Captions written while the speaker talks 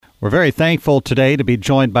We're very thankful today to be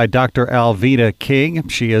joined by Dr. Alveda King.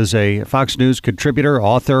 She is a Fox News contributor,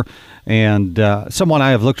 author, and someone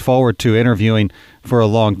I have looked forward to interviewing for a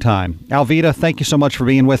long time. Alveda, thank you so much for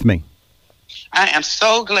being with me. I am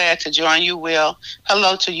so glad to join you, Will.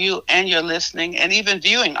 Hello to you and your listening and even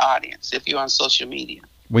viewing audience if you're on social media.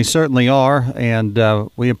 We certainly are,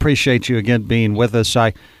 and we appreciate you again being with us.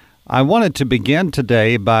 I wanted to begin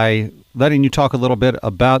today by letting you talk a little bit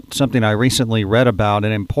about something I recently read about,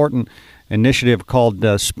 an important initiative called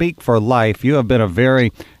Speak for Life. You have been a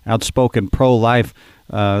very outspoken pro-life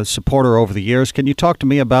supporter over the years. Can you talk to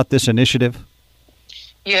me about this initiative?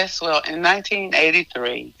 Yes, well, in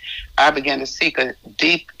 1983, I began to seek a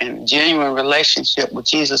deep and genuine relationship with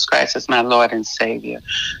Jesus Christ as my Lord and Savior.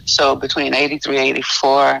 So between 83 and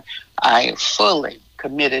 84, I fully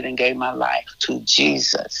committed and gave my life to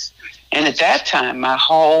Jesus. And at that time, my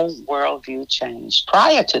whole worldview changed.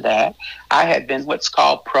 Prior to that, I had been what's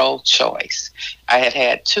called pro-choice. I had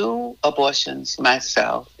had 2 abortions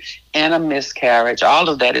myself and a miscarriage. All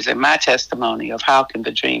of that is in my testimony of how can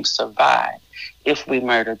the dream survive if we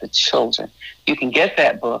murder the children. You can get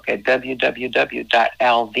that book at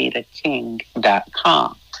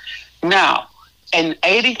www.alvedaking.com. Now, in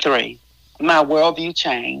 83, my worldview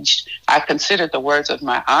changed. I considered the words of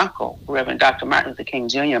my uncle, Reverend Dr. Martin Luther King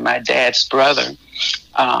Jr., my dad's brother,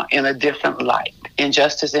 in a different light.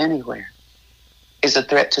 Injustice anywhere is a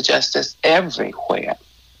threat to justice everywhere.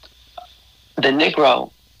 The Negro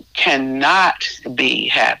cannot be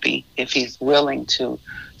happy if he's willing to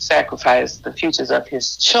sacrifice the futures of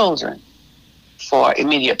his children for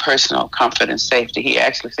immediate personal comfort and safety. He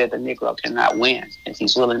actually said the Negro cannot win if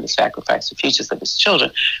he's willing to sacrifice the futures of his children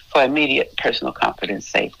for immediate personal comfort and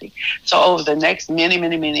safety. So over the next many,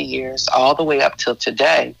 many, many years, all the way up till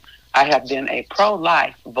today, I have been a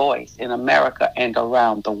pro-life voice in America and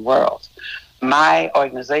around the world. My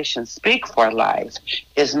organization, Speak for Life,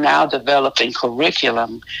 is now developing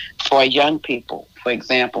curriculum for young people, for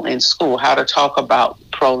example, in school, how to talk about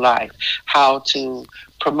pro-life, how to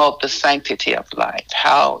promote the sanctity of life,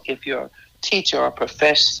 how if your teacher or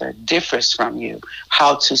professor differs from you,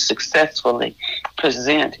 how to successfully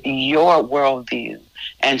present your worldview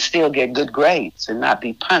and still get good grades and not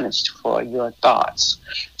be punished for your thoughts.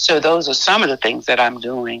 So those are some of the things that I'm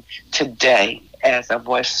doing today as a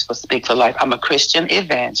voice for Speak for Life. I'm a Christian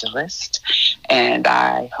evangelist, and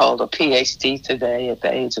I hold a PhD today at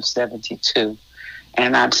the age of 72.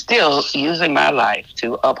 And I'm still using my life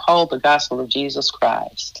to uphold the gospel of Jesus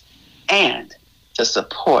Christ and to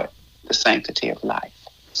support the sanctity of life.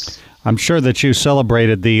 I'm sure that you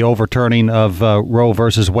celebrated the overturning of Roe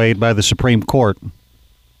versus Wade by the Supreme Court.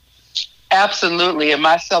 Absolutely. In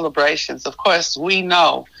my celebrations, of course, we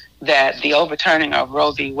know that the overturning of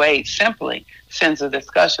Roe v. Wade simply sends a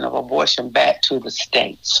discussion of abortion back to the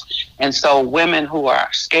states. And so women who are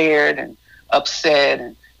scared and upset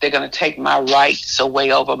and they're going to take my rights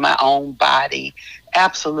away over my own body.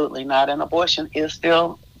 Absolutely not. An abortion is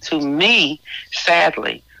still, to me,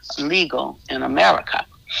 sadly, legal in America.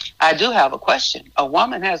 I do have a question. A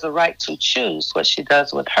woman has a right to choose what she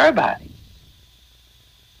does with her body.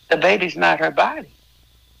 The baby's not her body.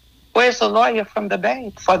 Where's the lawyer for the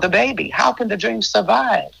baby? How can the dream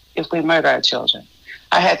survive if we murder our children?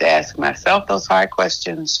 I had to ask myself those hard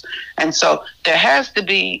questions. And so there has to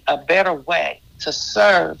be a better way to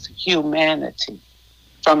serve humanity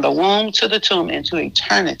from the womb to the tomb into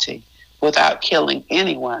eternity without killing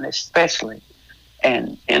anyone, especially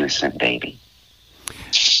an innocent baby.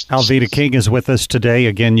 Alveda King is with us today.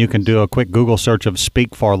 Again, you can do a quick Google search of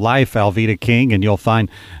Speak for Life, Alveda King, and you'll find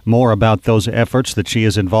more about those efforts that she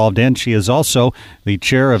is involved in. She is also the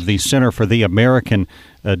chair of the Center for the American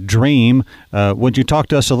Dream. Would you talk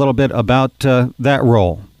to us a little bit about that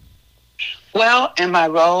role? Well, in my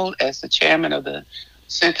role as the chairman of the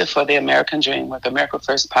Center for the American Dream with America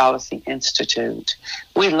First Policy Institute,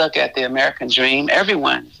 we look at the American dream.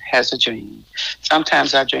 Everyone has a dream.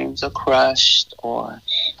 Sometimes our dreams are crushed or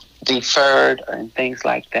deferred and things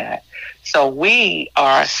like that. So we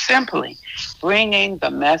are simply bringing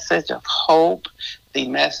the message of hope, the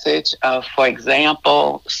message of, for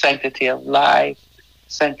example, sanctity of life,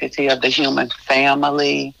 sanctity of the human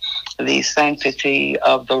family, the sanctity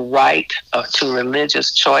of the right to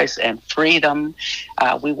religious choice and freedom.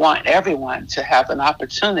 We want everyone to have an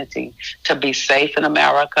opportunity to be safe in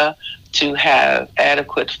America, to have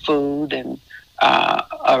adequate food and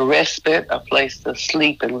a respite, a place to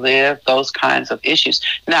sleep and live, those kinds of issues.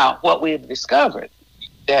 Now, what we've discovered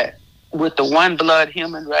that with the one blood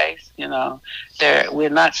human race, we're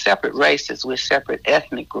not separate races, we're separate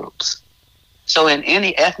ethnic groups. So in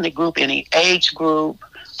any ethnic group, any age group,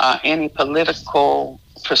 any political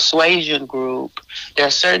persuasion group. There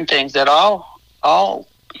are certain things that all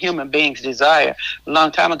human beings desire. A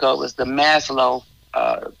long time ago, it was the Maslow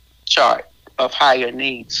chart of higher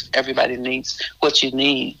needs. Everybody needs what you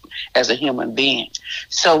need as a human being.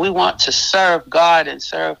 So we want to serve God and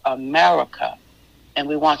serve America, and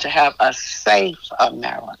we want to have a safe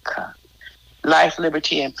America. Life,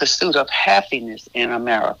 liberty, and pursuit of happiness in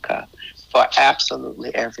America for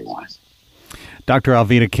absolutely everyone. Dr.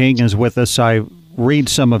 Alveda King is with us. I read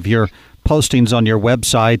some of your postings on your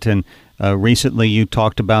website, and recently you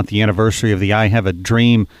talked about the anniversary of the I Have a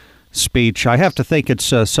Dream speech. I have to think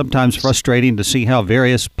it's sometimes frustrating to see how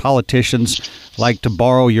various politicians like to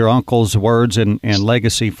borrow your uncle's words and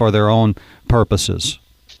legacy for their own purposes.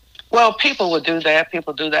 Well, people will do that.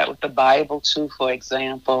 People do that with the Bible, too, for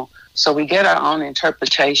example. So we get our own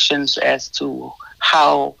interpretations as to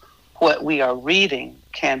how what we are reading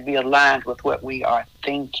can be aligned with what we are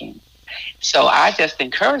thinking. So I just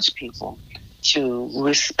encourage people to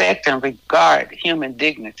respect and regard human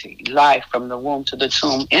dignity, life from the womb to the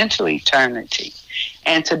tomb into eternity,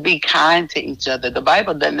 and to be kind to each other. The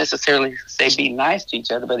Bible doesn't necessarily say be nice to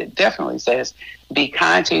each other, but it definitely says be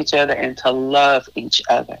kind to each other and to love each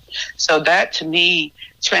other. So that, to me,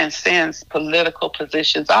 transcends political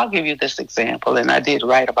positions. I'll give you this example, and I did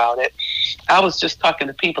write about it. I was just talking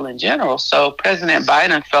to people in general. So President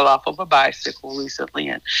Biden fell off of a bicycle recently,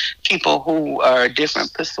 and people who are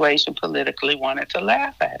different persuasion politically wanted to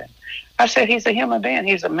laugh at him. I said, he's a human being.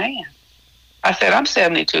 He's a man. I said, I'm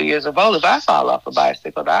 72 years old. If I fall off a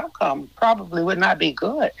bicycle, the outcome probably would not be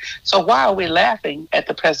good. So why are we laughing at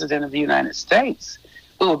the President of the United States?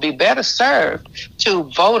 We would be better served to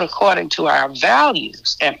vote according to our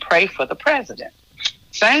values and pray for the president.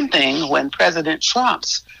 Same thing when President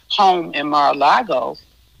Trump's home in Mar-a-Lago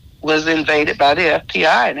was invaded by the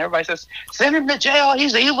FBI, and everybody says, send him to jail,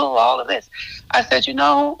 he's evil, all of this. I said, he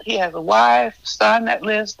has a wife, son that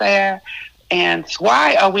lives there, and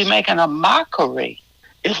why are we making a mockery?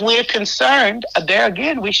 If we're concerned, there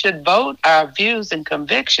again, we should vote our views and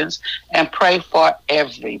convictions and pray for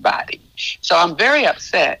everybody. So I'm very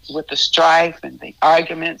upset with the strife and the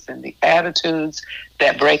arguments and the attitudes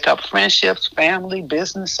that break up friendships, family,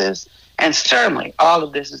 businesses, and certainly all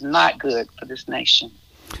of this is not good for this nation.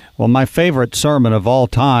 Well, my favorite sermon of all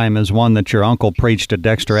time is one that your uncle preached at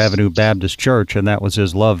Dexter Avenue Baptist Church, and that was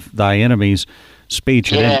his Love Thy Enemies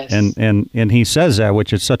speech. Yes. And he says that,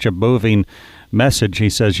 which is such a moving message. He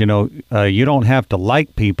says, you don't have to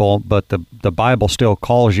like people, but the Bible still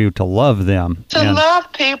calls you to love them.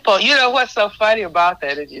 Love people. You know what's so funny about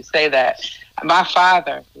that is you say that. My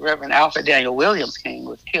father, Reverend Alfred Daniel Williams King,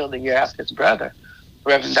 was killed a year after his brother,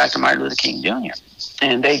 Reverend Dr. Martin Luther King Jr.,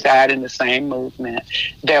 and they died in the same movement.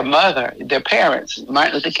 Their parents,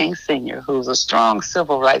 Martin Luther King Sr., who's a strong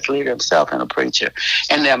civil rights leader himself and a preacher,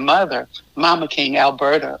 and their mother, Mama King,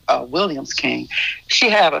 Alberta Williams King, she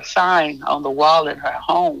had a sign on the wall in her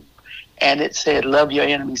home, and it said, love your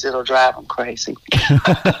enemies, it'll drive them crazy.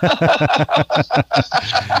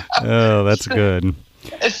 Oh, that's good.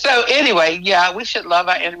 So anyway, we should love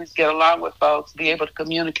our enemies, get along with folks, be able to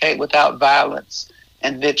communicate without violence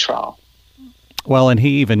and vitriol. Well, and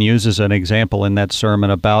he even uses an example in that sermon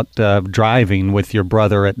about driving with your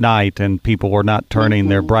brother at night, and people were not turning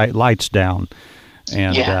their bright lights down,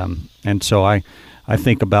 and so I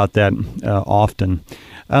think about that often.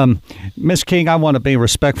 Ms. King, I want to be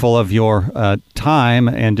respectful of your time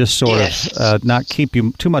and just sort of not keep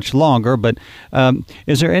you too much longer. But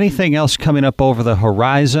is there anything else coming up over the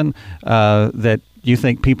horizon that you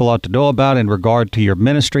think people ought to know about in regard to your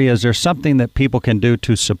ministry? Is there something that people can do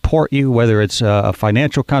to support you, whether it's a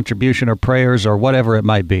financial contribution or prayers or whatever it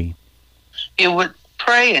might be? You would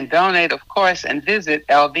pray and donate, of course, and visit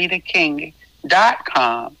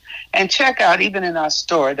alvedaking.com and check out, even in our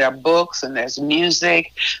store, there are books and there's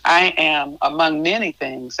music. I am, among many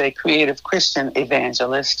things, a creative Christian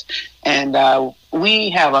evangelist, and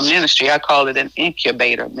we have a ministry. I call it an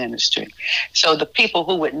incubator ministry. So the people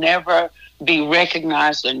who would never be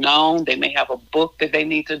recognized or known, they may have a book that they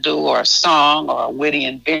need to do, or a song, or a witty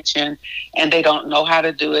invention, and they don't know how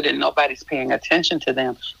to do it, and nobody's paying attention to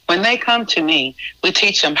them. When they come to me, we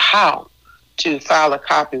teach them how to file a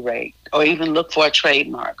copyright, or even look for a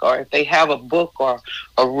trademark, or if they have a book or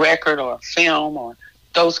a record or a film or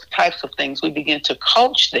those types of things, we begin to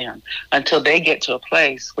coach them until they get to a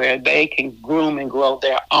place where they can groom and grow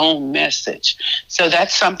their own message. So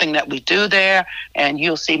that's something that we do there, and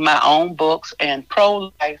you'll see my own books and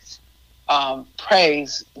pro-life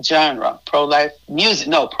praise genre, pro-life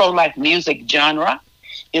music genre.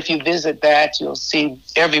 If you visit that, you'll see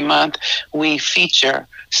every month we feature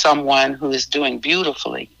someone who is doing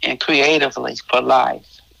beautifully and creatively for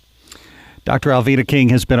life. Dr. Alveda King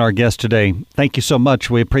has been our guest today. Thank you so much.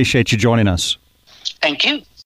 We appreciate you joining us. Thank you.